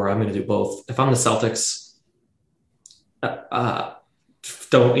either or. I'm going to do both. If I'm the Celtics,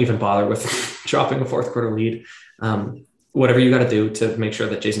 don't even bother with dropping a fourth quarter lead. Whatever you got to do to make sure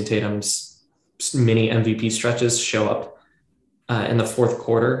that Jason Tatum's mini MVP stretches show up in the fourth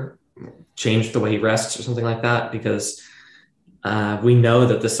quarter, change the way he rests or something like that, because we know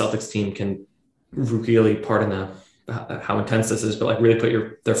that the Celtics team can really, pardon how intense this is, but like really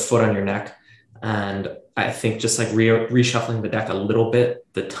put their foot on your neck. And I think just like reshuffling the deck a little bit,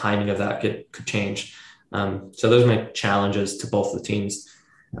 the timing of that could change. So those are my challenges to both the teams.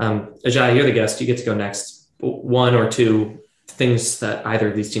 Ajayi, you're the guest. You get to go next. One or two things that either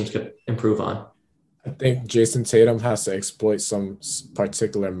of these teams could improve on. I think Jason Tatum has to exploit some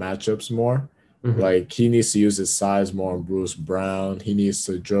particular matchups more. Like, he needs to use his size more on Bruce Brown. He needs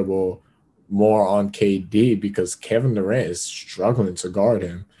to dribble more on KD because Kevin Durant is struggling to guard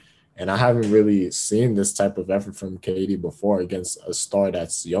him. And I haven't really seen this type of effort from KD before against a star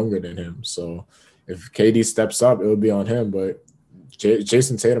that's younger than him. So if KD steps up, it'll be on him. But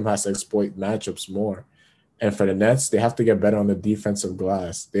Jason Tatum has to exploit matchups more. And for the Nets, they have to get better on the defensive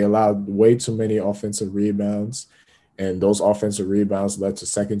glass. They allowed way too many offensive rebounds, and those offensive rebounds led to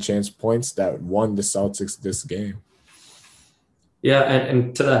second chance points that won the Celtics this game. Yeah,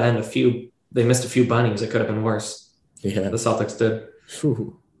 and to that end, they missed a few bunnies. It could have been worse. Yeah. The Celtics did.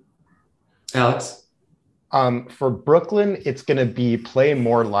 Whew. Alex? For Brooklyn, it's going to be play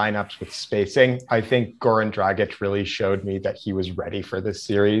more lineups with spacing. I think Goran Dragic really showed me that he was ready for this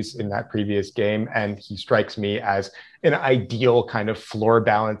series in that previous game, and he strikes me as an ideal kind of floor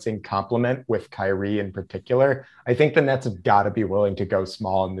balancing complement with Kyrie in particular. I think the Nets have got to be willing to go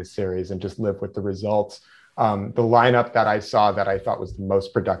small in this series and just live with the results. The lineup that I saw that I thought was the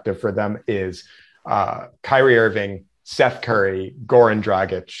most productive for them is Kyrie Irving, Seth Curry, Goran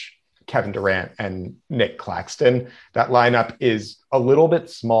Dragic, Kevin Durant, and Nick Claxton. That lineup is a little bit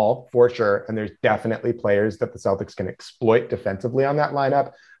small for sure, and there's definitely players that the Celtics can exploit defensively on that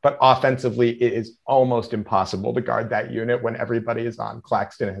lineup, but offensively it is almost impossible to guard that unit when everybody is on.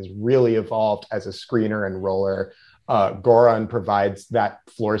 Claxton has really evolved as a screener and roller. Goran provides that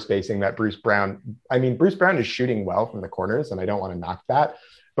floor spacing that Bruce Brown is shooting well from the corners, and I don't want to knock that.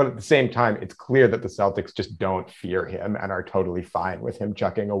 But at the same time, it's clear that the Celtics just don't fear him and are totally fine with him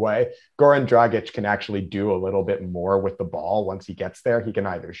chucking away. Goran Dragic can actually do a little bit more with the ball once he gets there. He can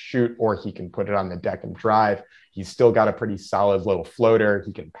either shoot or he can put it on the deck and drive. He's still got a pretty solid little floater.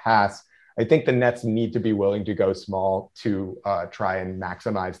 He can pass. I think the Nets need to be willing to go small to try and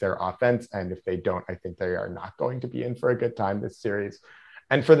maximize their offense. And if they don't, I think they are not going to be in for a good time this series.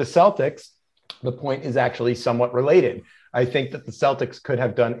 And for the Celtics, the point is actually somewhat related. I think that the Celtics could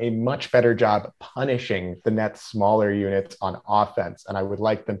have done a much better job punishing the Nets' smaller units on offense, and I would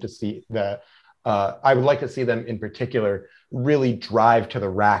like them to see them in particular really drive to the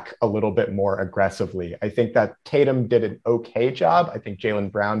rack a little bit more aggressively. I think that Tatum did an okay job. I think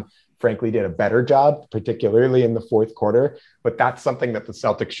Jaylen Brown, frankly, did a better job, particularly in the fourth quarter, but that's something that the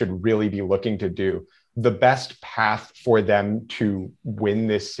Celtics should really be looking to do. The best path for them to win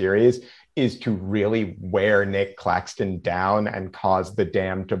this series is to really wear Nick Claxton down and cause the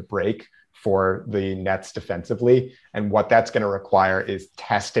dam to break for the Nets defensively. And what that's going to require is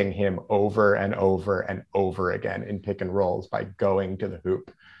testing him over and over and over again in pick and rolls by going to the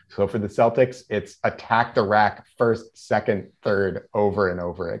hoop. So for the Celtics, it's attack the rack first, second, third, over and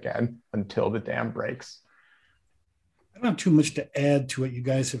over again until the dam breaks. I don't have too much to add to what you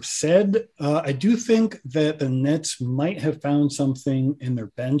guys have said. I do think that the Nets might have found something in their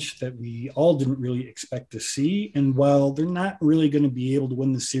bench that we all didn't really expect to see. And while they're not really going to be able to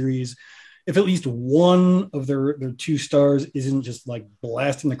win the series, if at least one of their two stars isn't just like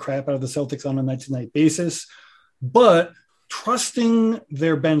blasting the crap out of the Celtics on a night-to-night basis, but trusting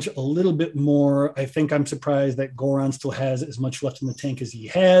their bench a little bit more. I think I'm surprised that Goran still has as much left in the tank as he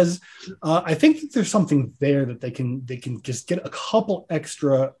has. I think that there's something there that they can just get a couple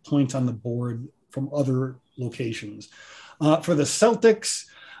extra points on the board from other locations. For the Celtics,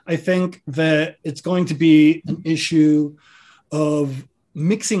 I think that it's going to be an issue of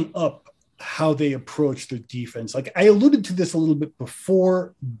mixing up how they approach their defense. Like I alluded to this a little bit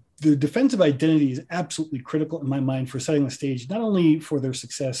before. The defensive identity is absolutely critical in my mind for setting the stage, not only for their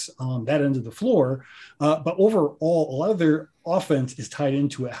success on that end of the floor, but overall, a lot of their offense is tied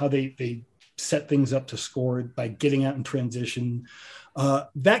into it, how they set things up to score by getting out in transition.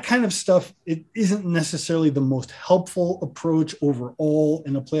 That kind of stuff, it isn't necessarily the most helpful approach overall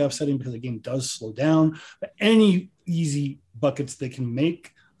in a playoff setting because the game does slow down, but any easy buckets they can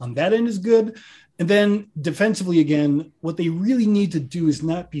make on that end is good. And then defensively, again, what they really need to do is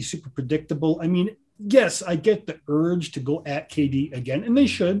not be super predictable. I mean, yes, I get the urge to go at KD again, and they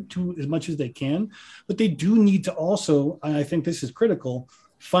should to as much as they can, but they do need to also, and I think this is critical,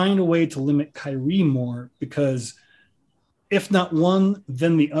 find a way to limit Kyrie more because if not one,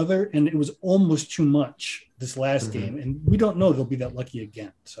 then the other, and it was almost too much this last game, and we don't know they'll be that lucky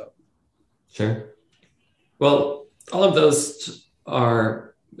again. So, sure. Well, all of those are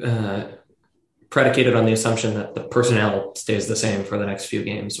predicated on the assumption that the personnel stays the same for the next few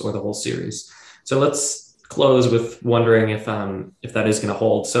games or the whole series. So let's close with wondering if that is going to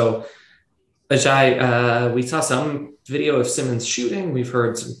hold. So Ajayi, we saw some video of Simmons shooting. We've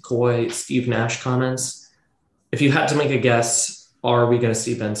heard some coy Steve Nash comments. If you had to make a guess, are we going to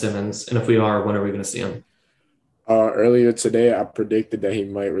see Ben Simmons? And if we are, when are we going to see him? Earlier today, I predicted that he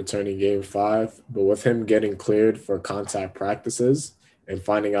might return in Game 5, but with him getting cleared for contact practices and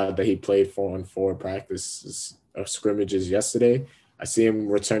finding out that he played 4-on-4 practices of scrimmages yesterday, I see him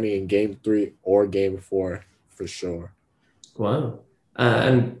returning in Game 3 or Game 4 for sure. Wow.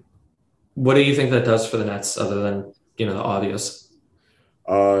 And what do you think that does for the Nets other than, the obvious?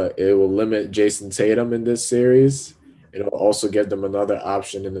 It will limit Jason Tatum in this series. It'll also give them another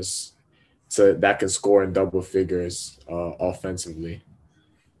option in this that can score in double figures offensively.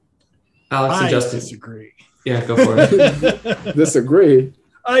 Alex and Justin. Disagree. Yeah, go for it. Disagree.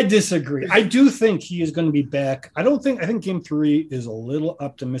 I disagree. I do think he is going to be back. I think Game 3 is a little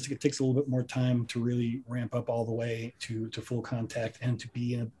optimistic. It takes a little bit more time to really ramp up all the way to full contact and to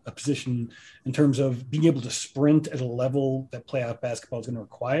be in a position in terms of being able to sprint at a level that playoff basketball is going to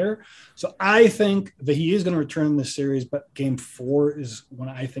require. So I think that he is going to return in this series, but Game 4 is when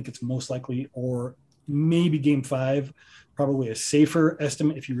I think it's most likely, or maybe Game 5. Probably a safer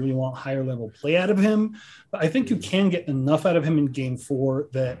estimate if you really want higher level play out of him. But I think you can get enough out of him in Game 4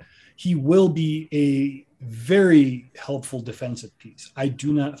 that he will be a very helpful defensive piece. I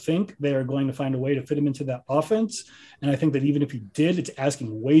do not think they are going to find a way to fit him into that offense. And I think that even if he did, it's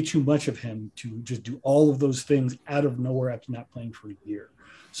asking way too much of him to just do all of those things out of nowhere after not playing for a year.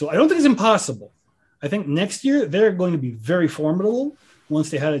 So I don't think it's impossible. I think next year they're going to be very formidable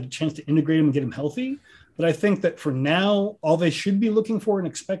once they had a chance to integrate him and get him healthy. But I think that for now, all they should be looking for and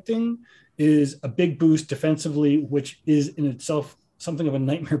expecting is a big boost defensively, which is in itself something of a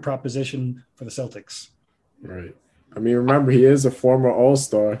nightmare proposition for the Celtics. Right. I mean, remember, he is a former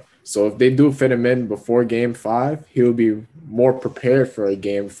All-Star. So if they do fit him in before Game 5, he'll be more prepared for a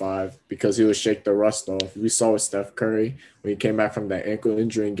Game 5 because he will shake the rust off. We saw with Steph Curry when he came back from that ankle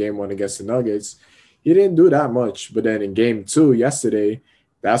injury in Game 1 against the Nuggets. He didn't do that much. But then in Game 2 yesterday,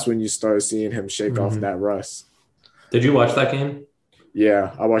 that's when you started seeing him shake off that rust. Did you watch that game?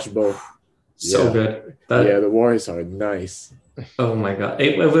 Yeah, I watched both. So good. The Warriors are nice. Oh my God.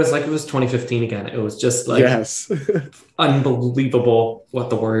 It was like it was 2015 again. It was just like unbelievable what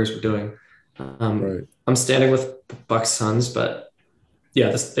the Warriors were doing. Right. I'm standing with Bucks Suns, but yeah,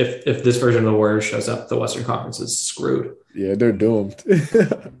 if this version of the Warriors shows up, the Western Conference is screwed. Yeah, they're doomed.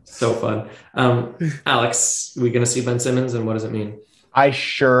 So fun. Alex, are we going to see Ben Simmons, and what does it mean? I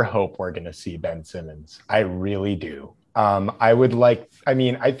sure hope we're going to see Ben Simmons. I really do.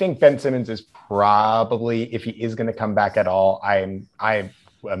 I think Ben Simmons is probably, if he is going to come back at all, I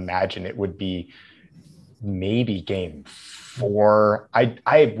imagine it would be maybe Game 4.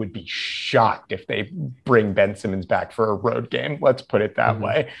 I would be shocked if they bring Ben Simmons back for a road game. Let's put it that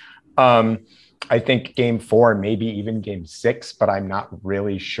way. I think Game 4, maybe even Game 6, but I'm not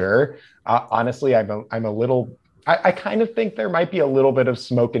really sure. Honestly, I kind of think there might be a little bit of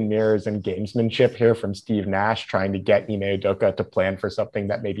smoke and mirrors and gamesmanship here from Steve Nash trying to get Ime Udoka to plan for something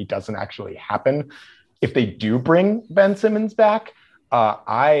that maybe doesn't actually happen. If they do bring Ben Simmons back,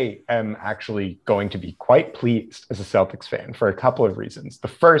 I am actually going to be quite pleased as a Celtics fan for a couple of reasons. The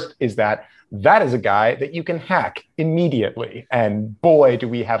first is that is a guy that you can hack immediately. And boy, do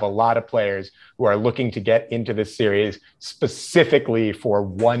we have a lot of players who are looking to get into this series specifically for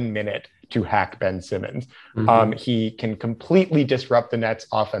 1 minute to hack Ben Simmons. He can completely disrupt the Nets'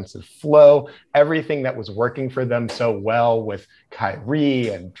 offensive flow. Everything that was working for them so well with Kyrie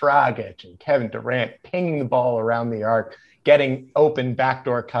and Dragic and Kevin Durant pinging the ball around the arc, getting open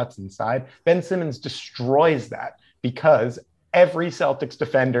backdoor cuts inside. Ben Simmons destroys that because every Celtics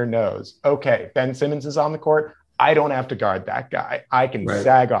defender knows, okay, Ben Simmons is on the court. I don't have to guard that guy. I can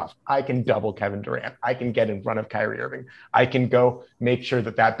sag off. I can double Kevin Durant. I can get in front of Kyrie Irving. I can go make sure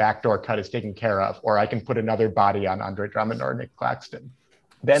that backdoor cut is taken care of, or I can put another body on Andre Drummond or Nick Claxton.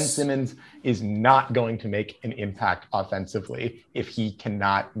 Ben Simmons is not going to make an impact offensively if he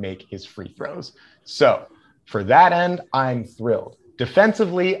cannot make his free throws. So for that end, I'm thrilled.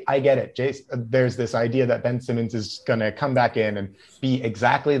 Defensively, I get it. There's this idea that Ben Simmons is going to come back in and be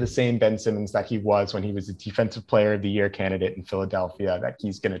exactly the same Ben Simmons that he was when he was a Defensive Player of the Year candidate in Philadelphia, that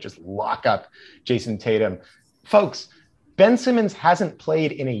he's going to just lock up Jason Tatum. Folks, Ben Simmons hasn't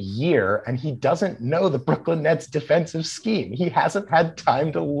played in a year, and he doesn't know the Brooklyn Nets defensive scheme. He hasn't had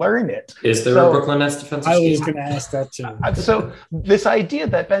time to learn it. Is there a Brooklyn Nets defensive scheme? I was going to ask that too. So this idea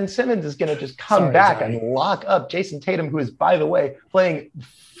that Ben Simmons is going to just come back and lock up Jason Tatum, who is, by the way, playing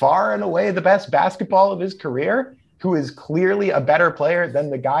far and away the best basketball of his career, who is clearly a better player than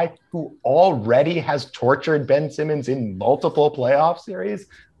the guy who already has tortured Ben Simmons in multiple playoff series,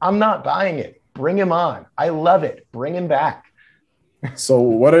 I'm not buying it. Bring him on. I love it. Bring him back. So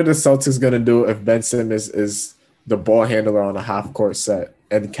what are the Celtics going to do if Ben Simmons is the ball handler on a half-court set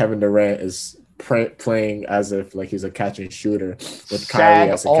and Kevin Durant is playing as if like he's a catch and shooter with Sag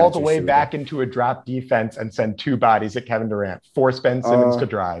Kyrie as a all catch the and way shooter. back into a drop defense and send 2 bodies at Kevin Durant. Force Ben Simmons to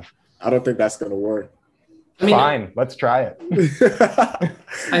drive. I don't think that's going to work. I mean, Fine, let's try it.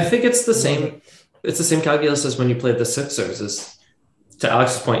 I think it's the same. It's the same calculus as when you played the Sixers. Is to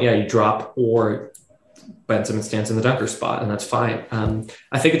Alex's point, yeah, you drop or Ben Simmons stands in the dunker spot, and that's fine.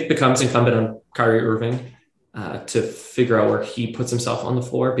 I think it becomes incumbent on Kyrie Irving to figure out where he puts himself on the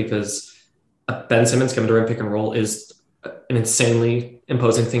floor, because Ben Simmons Kevin Durant pick and roll is an insanely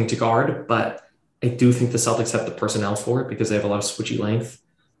imposing thing to guard, but I do think the Celtics have the personnel for it because they have a lot of switchy length.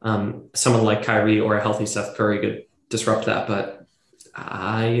 Someone like Kyrie or a healthy Seth Curry could disrupt that, but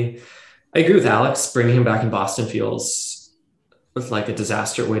I agree with Alex. Bringing him back in Boston feels like a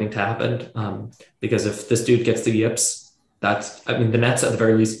disaster waiting to happen, because if this dude gets the yips, the Nets at the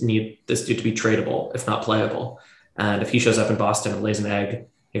very least need this dude to be tradable, if not playable. And if he shows up in Boston and lays an egg,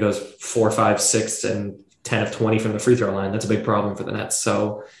 he goes 4, 5, 6, and 10 of 20 from the free throw line. That's a big problem for the Nets.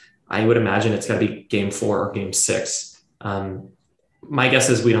 So I would imagine it's going to be game 4 or game 6. My guess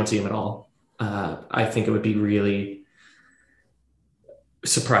is we don't see him at all. I think it would be really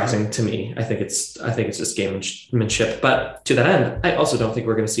surprising to me. I think it's just gamemanship. But to that end, I also don't think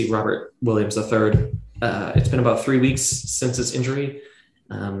we're going to see Robert Williams III. It's been about 3 weeks since his injury.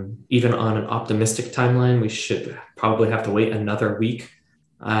 Even on an optimistic timeline, we should probably have to wait another week.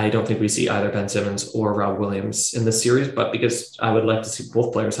 I don't think we see either Ben Simmons or Rob Williams in this series, but because I would like to see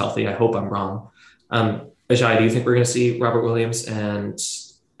both players healthy, I hope I'm wrong. Ajayi, do you think we're going to see Robert Williams? And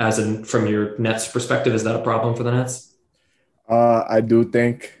from your Nets perspective, is that a problem for the Nets? I do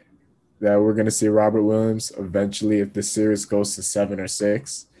think that we're going to see Robert Williams eventually if the series goes to 7 or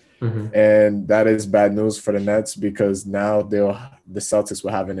 6. Mm-hmm. And that is bad news for the Nets because now the Celtics will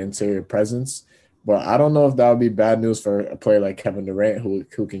have an interior presence. But I don't know if that would be bad news for a player like Kevin Durant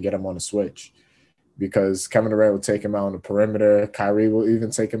who can get him on a switch, because Kevin Durant will take him out on the perimeter. Kyrie will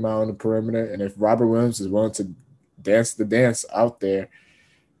even take him out on the perimeter. And if Robert Williams is willing to dance the dance out there,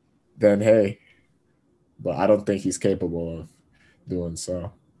 then hey. But I don't think he's capable of doing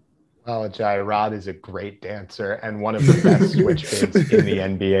so. Well, Ajayi, Rod is a great dancer and one of the best switch kids in the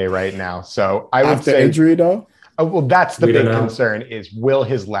NBA right now. So I would say injury though. Well, that's the big concern is will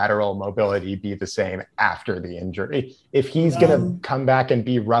his lateral mobility be the same after the injury? If he's going to come back and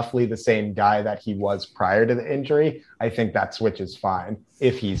be roughly the same guy that he was prior to the injury, I think that switch is fine.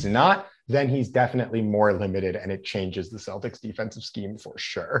 If he's not, then he's definitely more limited and it changes the Celtics defensive scheme for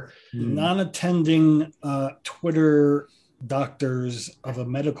sure. Non-attending Twitter doctors of a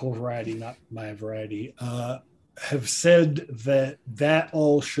medical variety, not my variety, have said that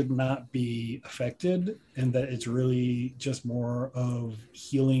all should not be affected and that it's really just more of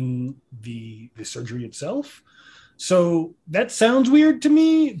healing the surgery itself. So that sounds weird to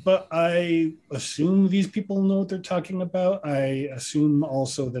me, but I assume these people know what they're talking about. I assume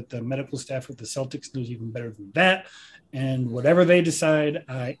also that the medical staff at the Celtics knows even better than that. And whatever they decide,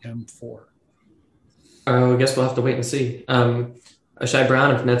 I am for. I guess we'll have to wait and see. Ajayi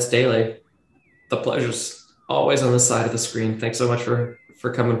Browne of Nets Daily, the pleasure's always on the side of the screen. Thanks so much for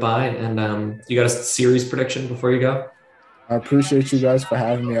coming by. And you got a series prediction before you go? I appreciate you guys for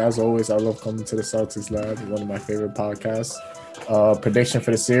having me. As always, I love coming to the Celtics Lab, one of my favorite podcasts. Prediction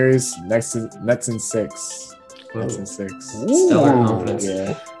for the series, Nets in 6. Whoa. Nets in 6. Stellar confidence.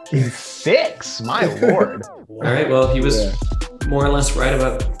 Yeah. In 6, my Lord. All right, well, he was more or less right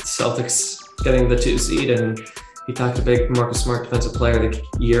about Celtics getting the 2 seed, and he talked a big Marcus Smart defensive player of the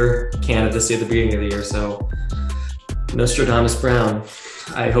year candidacy at the beginning of the year. So Nostradamus Brown,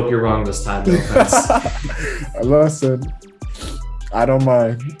 I hope you're wrong this time. No offense. Listen, I don't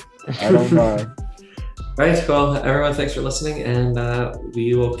mind. Right, well, everyone, thanks for listening, and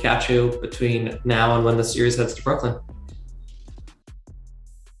we will catch you between now and when the series heads to Brooklyn.